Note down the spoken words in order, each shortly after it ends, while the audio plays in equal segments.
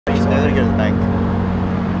Like,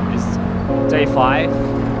 it's day 5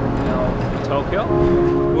 in Tokyo.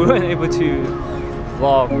 We weren't able to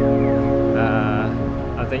vlog,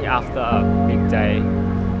 I think after a big day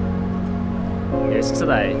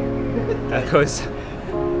yesterday, because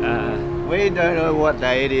we don't know what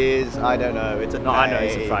day it is. I don't know. It's a day. I know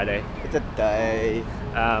it's a Friday. It's a day.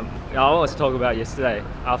 I was talking about yesterday.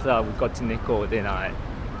 After we got to Nikko, then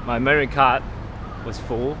my memory card was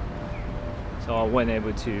full, so I wasn't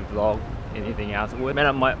able to vlog anything else. We met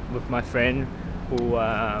up with my friend who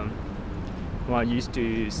I used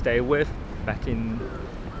to stay with back in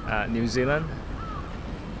New Zealand.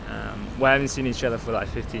 We haven't seen each other for like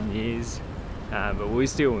 15 years, but we're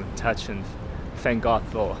still in touch, and thank God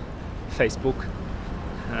for Facebook.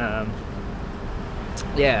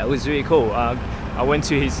 Yeah, it was really cool. I went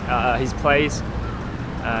to his place,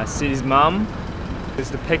 see his mum. It's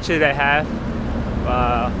the picture they have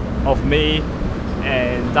of me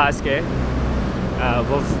and Daisuke.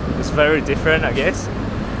 Both was very different, I guess.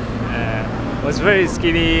 I was very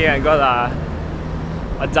skinny and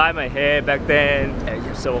I dyed my hair back then,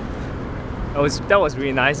 so that was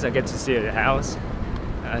really nice. I get to see the house.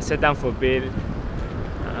 I sat down for a bit.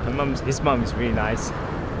 His mum is really nice.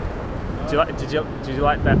 Did you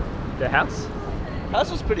like the house?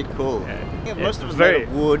 House was pretty cool. Yeah, most of it was made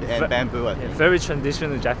of wood and bamboo, I think. Very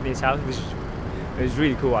traditional Japanese house, which is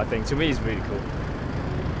really cool, I think. To me, it's really cool.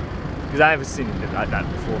 Because I haven't seen it like that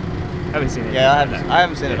before. I haven't seen it. Yeah, I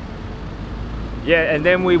haven't seen it. Yeah, and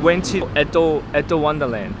then we went to Edo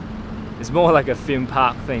Wonderland. It's more like a theme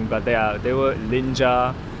park thing, but they were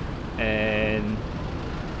ninja and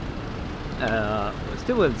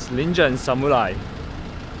still was ninja and samurai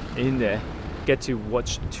in there. Get to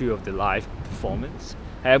watch 2 of the live performance.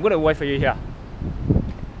 Hey, I'm gonna wait for you here.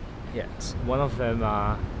 Yes, one of them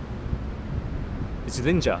it's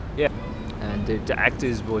ninja. Yeah, and the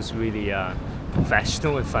actors was really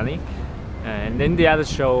professional and funny. And then the other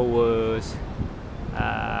show was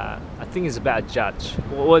I think it's about a judge.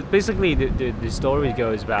 Well, basically the story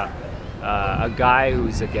goes about a guy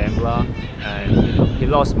who's a gambler and he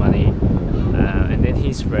lost money, and then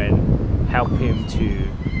his friend helped him to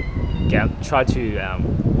try to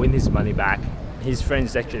win his money back. His friend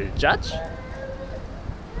is actually a judge,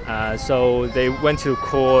 so they went to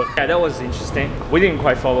court. Yeah, that was interesting. We didn't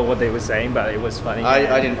quite follow what they were saying, but it was funny.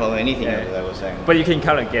 I didn't follow anything that they were saying. But you can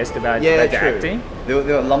kind of guess about the acting. There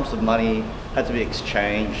were lumps of money had to be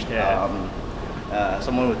exchanged. Yeah.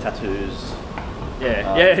 Someone with tattoos.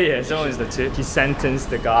 Yeah. Someone with tattoos. He sentenced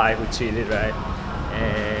the guy who cheated, right?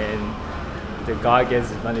 And the guy gets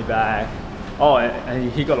his money back. Oh,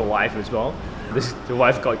 and he got a wife as well. The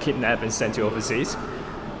wife got kidnapped and sent to overseas.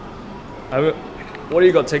 What do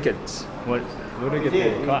you got tickets? What do you get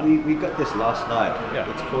for the car? We got this last night.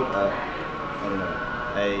 Yeah. It's called I don't know,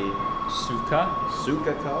 a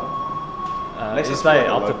Suka car. It's like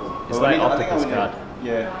octopus card.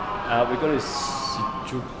 Yeah. We go to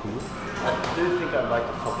Shinjuku. I do think I'd like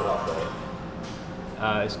to top it up though.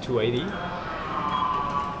 It's 280.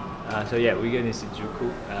 So yeah, we're going to Shinjuku,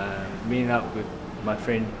 meeting up with my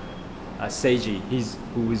friend Seiji.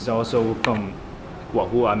 Who is also from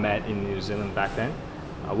who I met in New Zealand back then.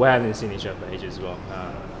 We haven't seen each other for ages as well.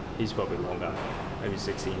 He's probably longer, maybe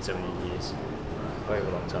 16, 17 years. Quite a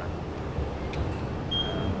long time.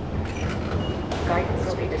 Guidance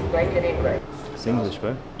will be displayed in English. It's English,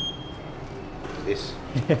 bro. This.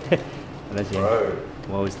 That's him. Bro.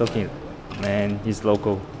 Well, he's looking. Man, he's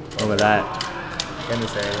local. Look at that. Can you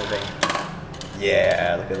say anything?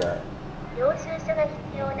 Yeah, look at that. 領収書が必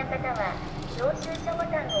要な方は領収書ボ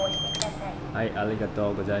タンを押してください。はい、ありがと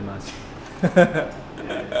うございます。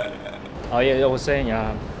Oh yeah, I was saying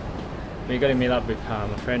we're gonna meet up with my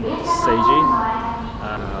friend Seiji.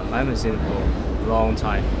 I haven't seen him for a long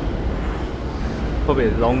time. Probably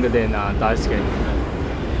longer than Daisuke.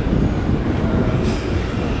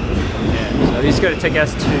 Yeah, so he's gonna take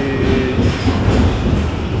us to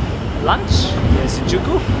lunch in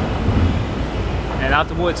Shinjuku. And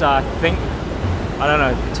afterwards, I don't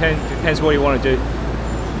know, depends what you want to do.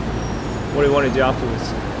 What do you want to do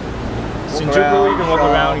afterwards? Shinjuku, you can walk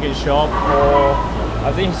around, you can shop, or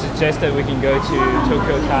I think he suggested we can go to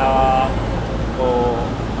Tokyo Tower, or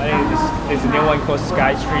I think there's a new one called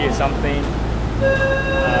Sky Tree or something.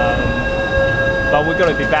 But we're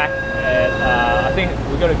going to be back at, I think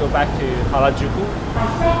we're going to go back to Harajuku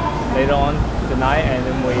later on tonight, and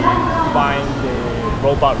then we find the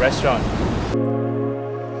robot restaurant.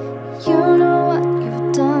 You know what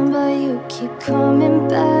you've done, but you keep coming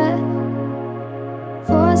back.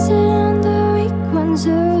 Force it on the weak ones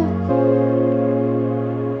who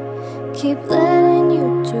keep letting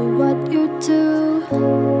you do what you do.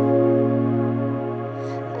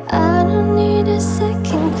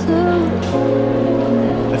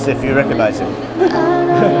 if you recognize him.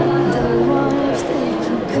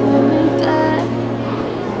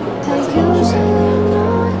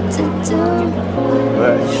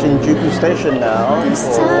 We're at Shinjuku station now.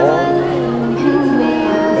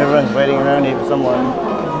 Everyone's waiting around here for someone.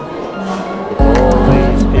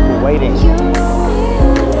 All these people waiting.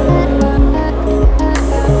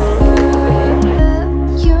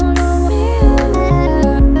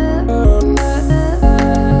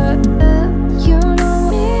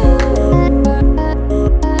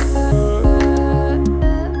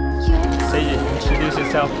 Seiji, introduce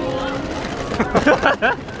yourself.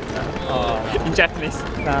 In Japanese.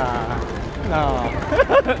 No. No.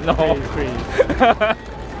 Please.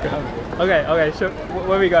 Okay, so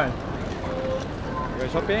where are we going? Go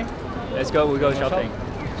shopping? Let's go, we go shopping.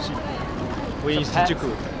 We in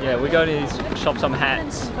Shinjuku. Yeah, we're going to shop some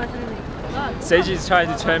hats. Seiji is trying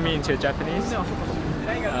to turn me into a Japanese.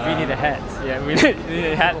 We need a hat. Yeah, we need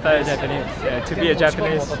a hat first. Yeah, to be a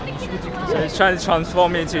Japanese. So he's trying to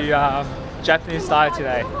transform me into Japanese style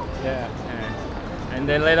today. Yeah. And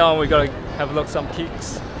then later on we're going to have a look at some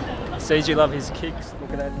kicks. Seiji loves his kicks.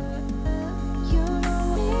 Look at that.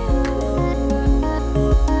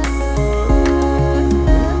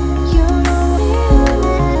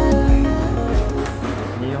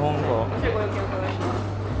 Nihongo.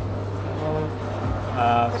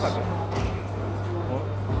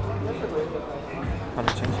 How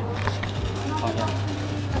to change? Oh, yeah.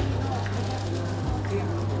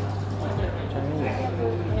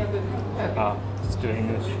 Let's do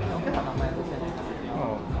English.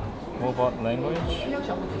 Oh, what about language?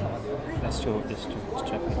 Let's do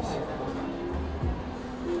Japanese.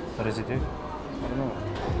 What does it do? I don't know.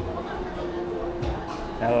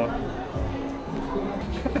 Hello.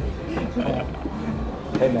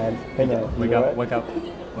 Hey man. Wake up, wake up,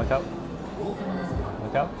 wake up.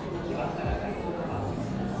 Wake up.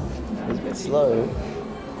 It's a bit slow.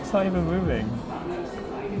 It's not even moving.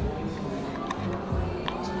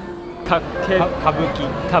 Kabukichō.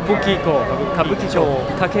 Kabukichō. Kabukichō.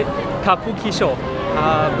 Kabukichō.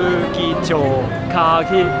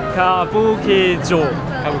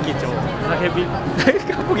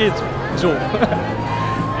 Kabukichō.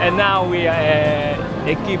 And now we are at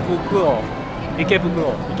Ikebukuro.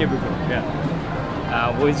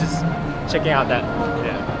 Yeah. We're just checking out that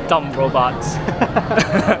dumb robots.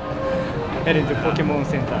 Heading to Pokemon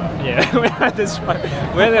Center. Yeah, we're at the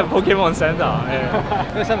Pokemon Center.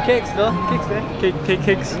 Yeah. There's some cakes though. Cakes there.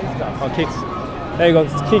 Kicks. Oh, kicks. There you go.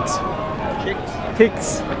 Kicks.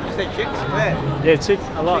 Kicks. You say chicks? Where? Yeah, chicks.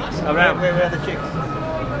 A lot. Around. Where are the chicks?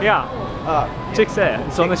 Yeah. Chicks there.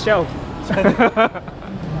 It's on the shelf.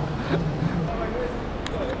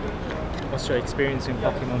 What's your experience in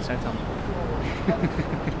Pokemon Center?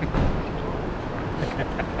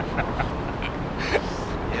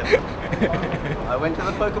 I went to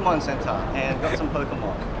the Pokemon Center and got some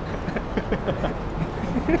Pokemon.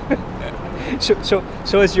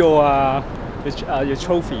 Show us your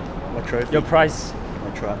trophy. My trophy? Your prize.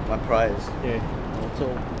 My prize. Yeah. That's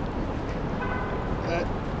all.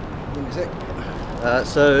 Give me a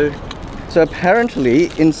sec. So apparently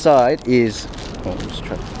inside is. Oh, just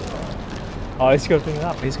try. Oh, he's gonna bring it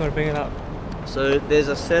up. He's gonna bring it up. So there's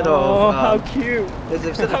a set of. Oh, how cute! There's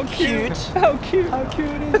a set of cute. How cute is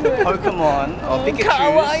it? Pokemon or Pikachu.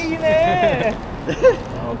 Kawaii ne.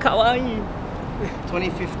 Oh, kawaii.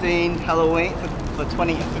 2015 Halloween for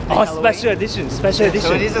 2015 Oh, Halloween. special edition. So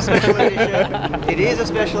it is a special edition. It is a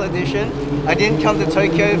special edition. I didn't come to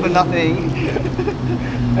Tokyo for nothing.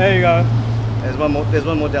 There you go. There's one more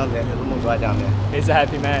down there. There's one more right down there. He's a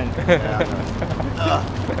happy man.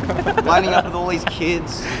 Lining up with all these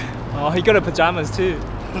kids. Oh, he got a pajamas too.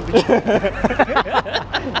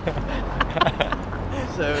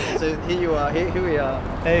 So here you are. Here we are.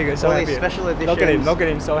 There you go. So all happy. these special editions. Look at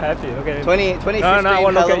him. So happy. Look at him. 2015 No, I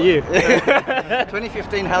want to look at you.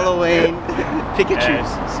 2015 Halloween Pikachu's.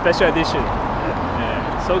 Special edition.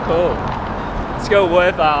 Yeah, so cool. It's gonna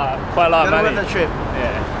worth quite a lot of money. Worth a trip.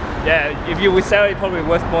 Yeah. If you would sell it, probably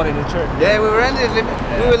worth more than the trip. Yeah, we were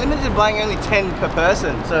limited to buying only 10 per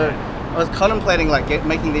person. So I was contemplating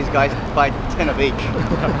making these guys buy 10 of each.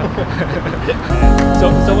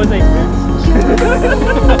 So what's the experience?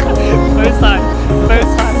 First time.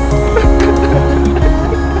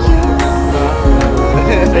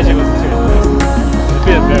 Seiji was too. A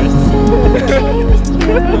bit embarrassed.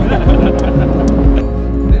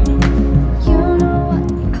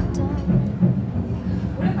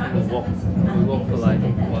 We walk for like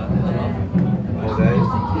what? All day.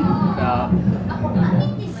 About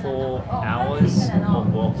 4 hours of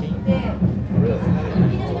walking. Really?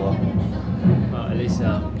 At least we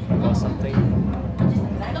got something.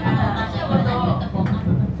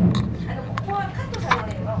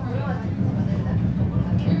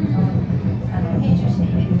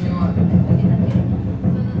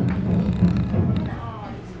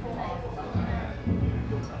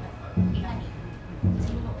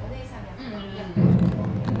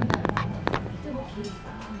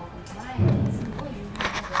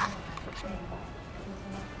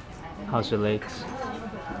 How's your legs?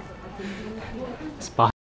 Spa.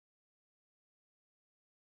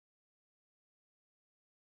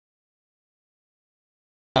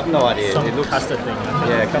 I have no idea. Some It looks custard thing. I think.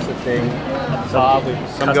 Yeah, custard thing. Bar with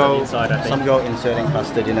custard inside, I think. Some go inserting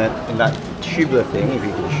custard in it in that tubular thing. If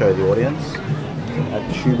you can show the audience,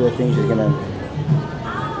 that tubular thing, she's gonna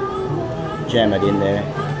jam it in there.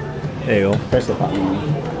 There you go. Press the button.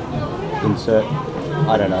 Insert.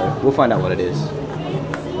 I don't know. We'll find out what it is.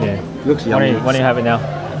 Yeah. Looks yummy. What do you have it now?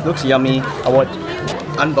 Looks yummy. What?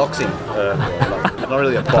 Unboxing. Like, not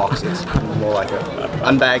really a box. It's more like a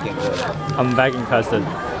unbagging. I'm bagging custard.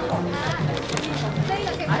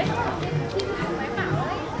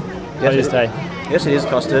 What do you say? Yes, it is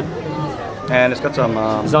custard, and it's got some.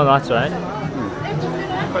 It's not nuts, right?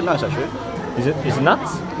 Quite nice actually. Is it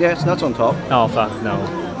nuts? Yeah, it's nuts on top. Oh fuck no.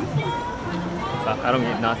 Fuck, I don't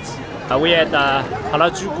eat nuts. We at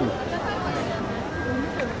Harajuku.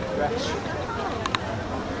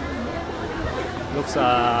 Looks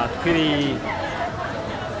pretty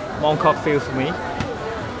Mongkok feel for me.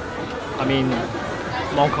 I mean,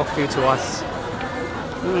 Mongkok feel to us.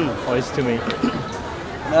 Or it's to me.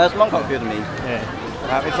 No, it's Mongkok field to me. Yeah.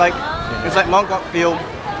 It's like Mongkok field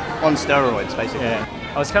on steroids, basically. Yeah.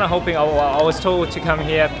 I was kind of hoping. I was told to come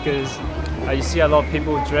here because you see a lot of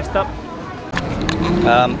people dressed up.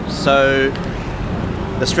 So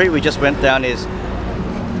the street we just went down is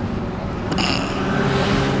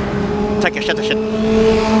Takeshita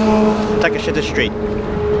Street.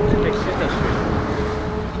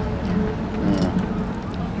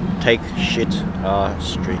 Take shit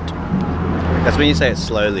street. That's when you say it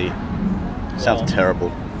slowly. Sounds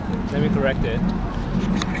terrible. Let me correct it.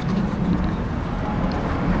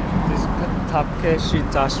 This is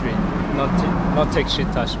Takeshita Street, not Take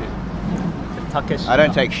Shita Street. Takeshita. I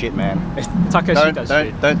don't take shit, man. It's Takeshita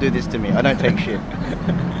Street. Don't do this to me. I don't take shit.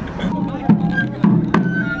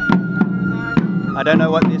 I don't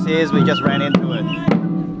know what this is. We just ran into it.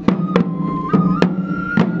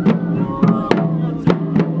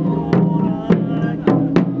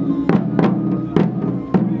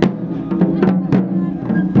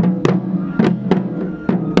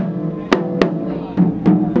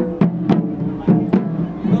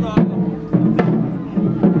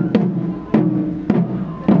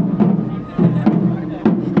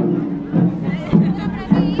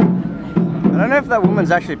 I don't know if that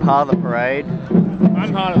woman's actually part of the parade.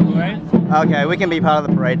 I'm part of the parade. Okay, we can be part of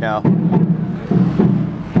the parade now.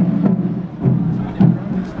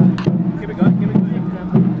 Keep it going, keep it going.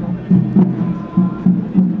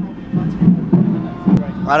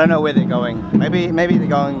 I don't know where they're going. Maybe they're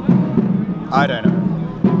going, I don't know.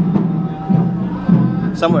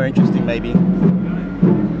 Somewhere interesting, maybe.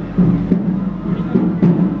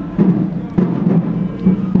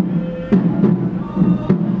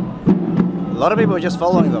 A lot of people are just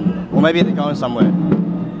following them. Or maybe they're going somewhere.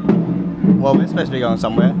 Well, we're supposed to be going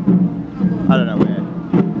somewhere. I don't know where.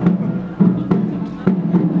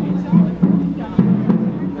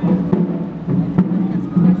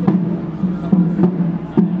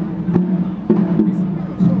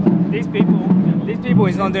 These people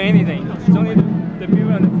is not doing anything. It's only the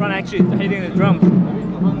people in the front actually hitting the drums.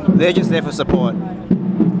 They're just there for support.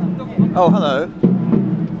 Oh, hello.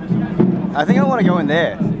 I think I want to go in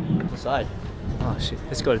there. Side. Oh shit,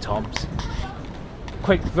 let's go to Tom's.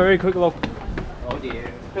 Quick, very quick look. Oh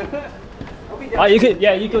dear. Oh, you could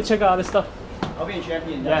check out other stuff. I'll be in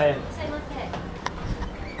Champion. Yeah.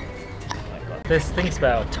 There's things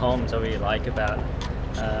about Tom's I really like about.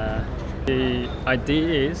 The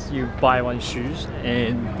idea is you buy one shoes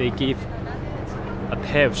and they give a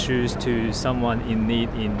pair of shoes to someone in need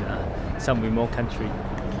in some remote country.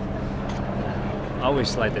 I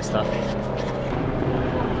always like this stuff.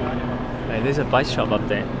 Hey, there's a bike shop up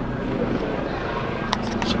there.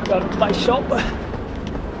 Check out a bike shop.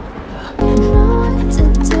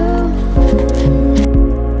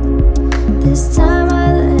 This time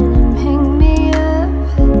I let him hang me up.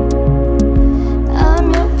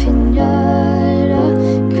 I'm your pinata.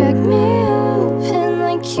 Crack me open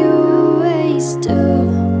like you always do.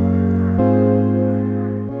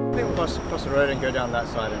 I think we'll cross the road and go down that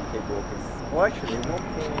side and keep walking. Well, actually,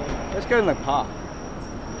 let's go in the park.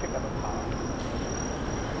 Check out the park.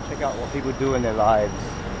 Check out what people do in their lives.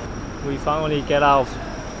 We finally get out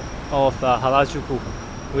of Harajuku.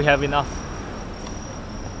 We have enough.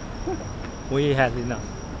 We had enough.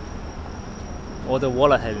 Or the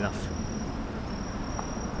wallet had enough.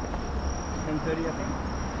 10:30, I think.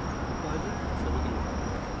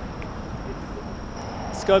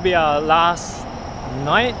 It's gonna be our last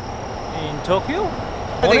night in Tokyo.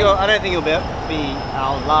 I don't think it'll be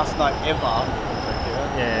our last night ever.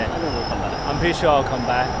 Yeah. I think we'll I'm pretty sure I'll come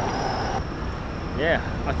back. Yeah,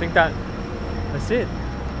 I think that's it.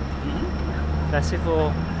 That's it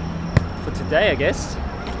for today, I guess.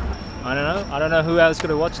 I don't know who else is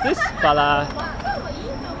gonna watch this, but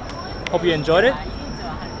hope you enjoyed it.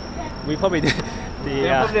 We probably did.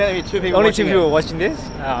 Probably only two people watching this.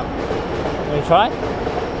 Want to try?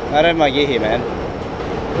 I don't have my gear here, man.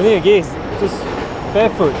 We need a gear. Just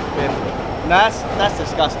barefoot. No, that's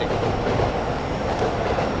disgusting.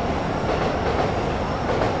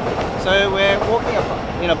 So we're walking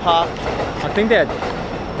in a park. I think they're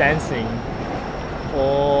dancing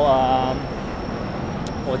or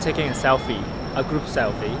taking a selfie, a group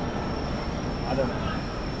selfie. I don't know.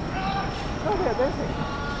 Oh, they're dancing.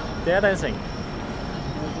 They're dancing.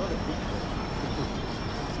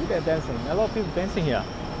 See, they're dancing. A lot of people dancing here.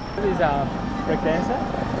 This is a break dancer.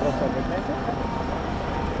 Lots of break dancer.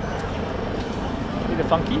 See the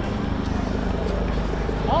funky?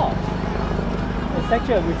 Oh, it's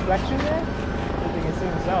actually a reflection there. You can see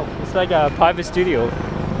himself. It's like a private studio.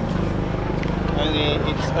 Only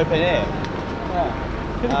it's open air. Yeah,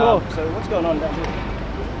 pretty cool. So what's going on down here?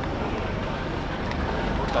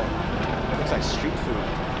 It looks like street food.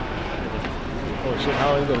 Oh shit,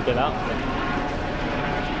 how are we gonna get out?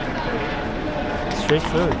 Street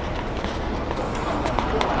food.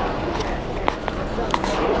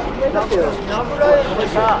 I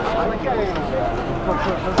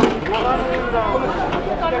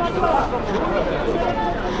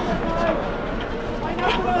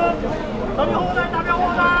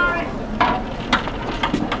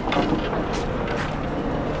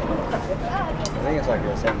think it's like a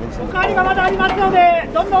St. Vincent.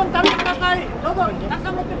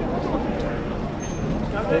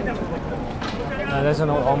 That's not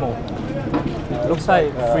normal. Looks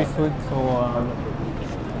like free food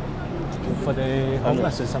for the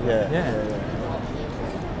homeless or something. Yeah.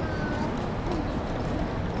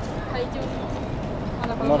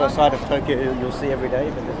 Not a side of Tokyo you'll see every day,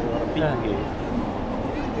 but there's a lot of people here.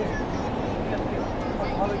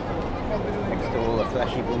 Next to all the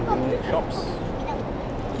flashy boom boom shops.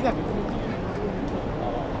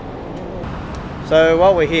 So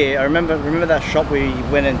while we're here, I remember that shop we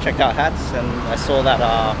went and checked out hats, and I saw that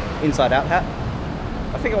inside out hat.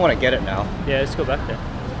 I think I want to get it now. Yeah, let's go back there.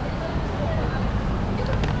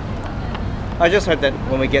 I just hope that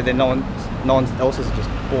when we get there, no one else has just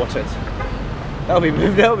bought it. That'll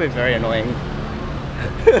be very annoying.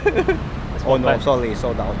 Oh no, sorry,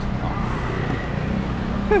 sold out.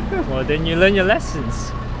 Well, then you learn your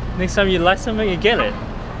lessons. Next time you like something, you get it.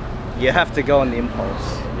 You have to go on the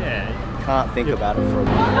impulse. Yeah. Can't think about it for a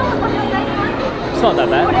while. It's not that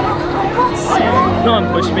bad. No one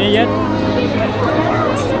pushed me yet.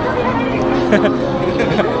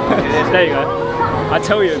 There you go. I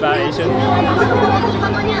tell you about Asian.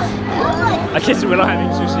 I guess we're not having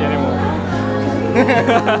sushi anymore.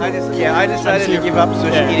 I decided to give up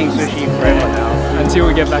sushi, eating sushi forever now. Until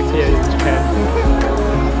we get back here in Japan.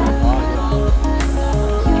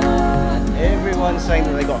 Everyone's saying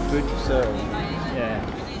that they got food to serve. Yeah.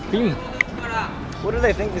 Beam. What do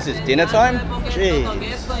they think this is? Dinner time? Jeez.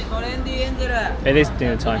 It is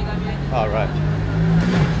dinner time. Oh, right.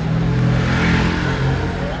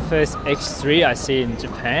 First X3 I see in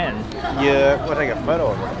Japan. Yeah, we'll take a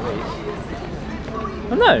photo of it at least.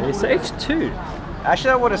 Oh no, it's the X2.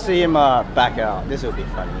 Actually, I want to see him back out. This will be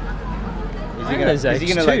funny. Is he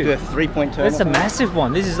gonna like do a 3-point turn? That's a massive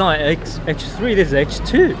one. This is not X3, this is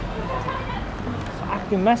X2.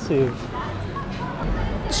 Fucking massive.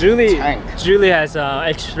 Julie has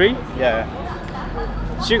X3. Yeah.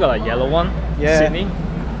 She got a yellow one. Yeah. Sydney.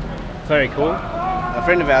 Very cool. A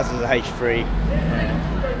friend of ours is a H3.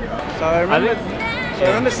 So I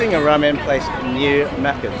remember seeing a ramen place near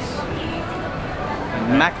Macca's.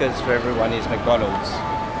 Macca's for everyone is McDonald's.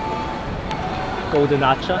 Golden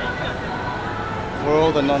Archer. For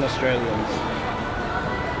all the non-Australians.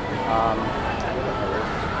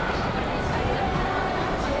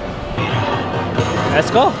 Let's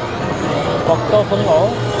go. Bokdo Fungo.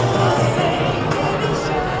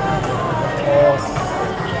 Oh,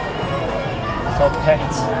 so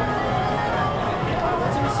packed.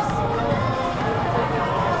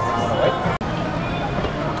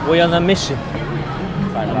 We're on a mission.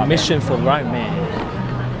 A mission for Ramen.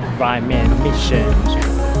 Ramen mission.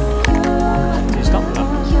 Do you stop?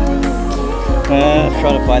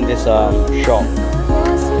 Trying to find this shop.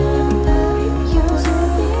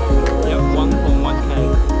 Yep, 1.1K.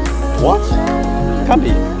 What? Can't be.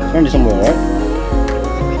 It's only somewhere, right?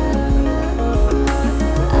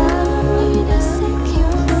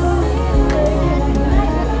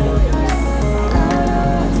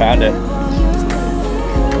 Found it.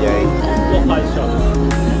 Yay.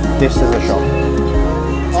 this as a shop.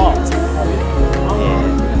 Oh,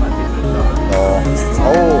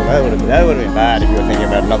 Oh, that would have been bad if you were thinking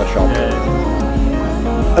about another shop.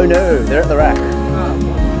 yeah. Oh no, they're at the rack.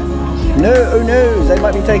 No, oh no, they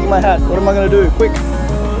might be taking my hat. What am I going to do? Quick!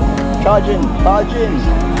 Charge in, barge in!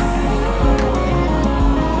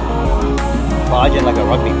 Barge in like a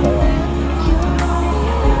rugby player.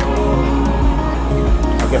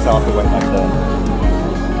 I guess I'll have to wait my turn.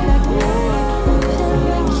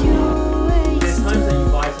 There's times that you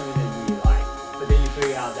buy something that you really like, but then you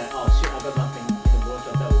figure out that, oh shit, I've got nothing in the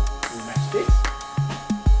wardrobe that will match this.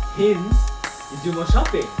 Hence, you do more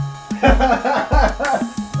shopping.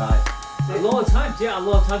 Nice. A lot of times you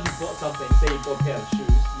bought something, say you bought a pair of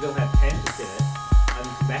shoes, you don't have pants to fit it, and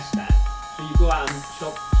to match that. So you go out and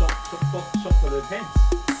shop for the pants.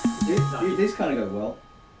 These kind of go well.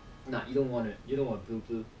 Nah, you don't want it. You don't want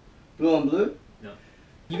blue. Blue on blue? No.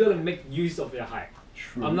 You gotta make use of your height.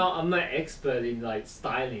 True. I'm not expert in like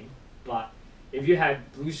styling, but if you have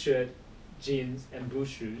blue shirt, jeans, and blue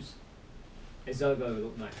shoes, it's not gonna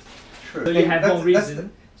look nice. True. So you have more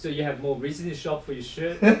reason. So you have more reason to shop for your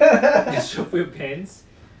shirt, and shop for your pants.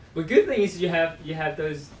 But good thing is you have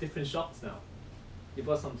those different shops now. You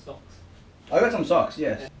bought some socks. I got some socks,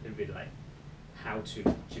 yes. A bit like how to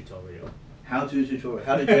tutorial. How to tutorial.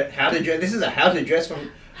 How to dress. How to dress. This is a how to dress from.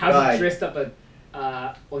 How guide. to dress up a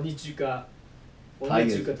Onitsuka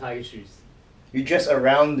tiger shoes. You dress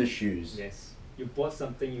around the shoes. Yes. You bought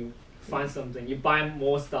something, you find something, you buy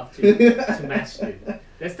more stuff to match it.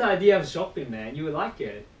 That's the idea of shopping, man. You will like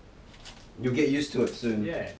it. You'll get used to it soon. Yeah.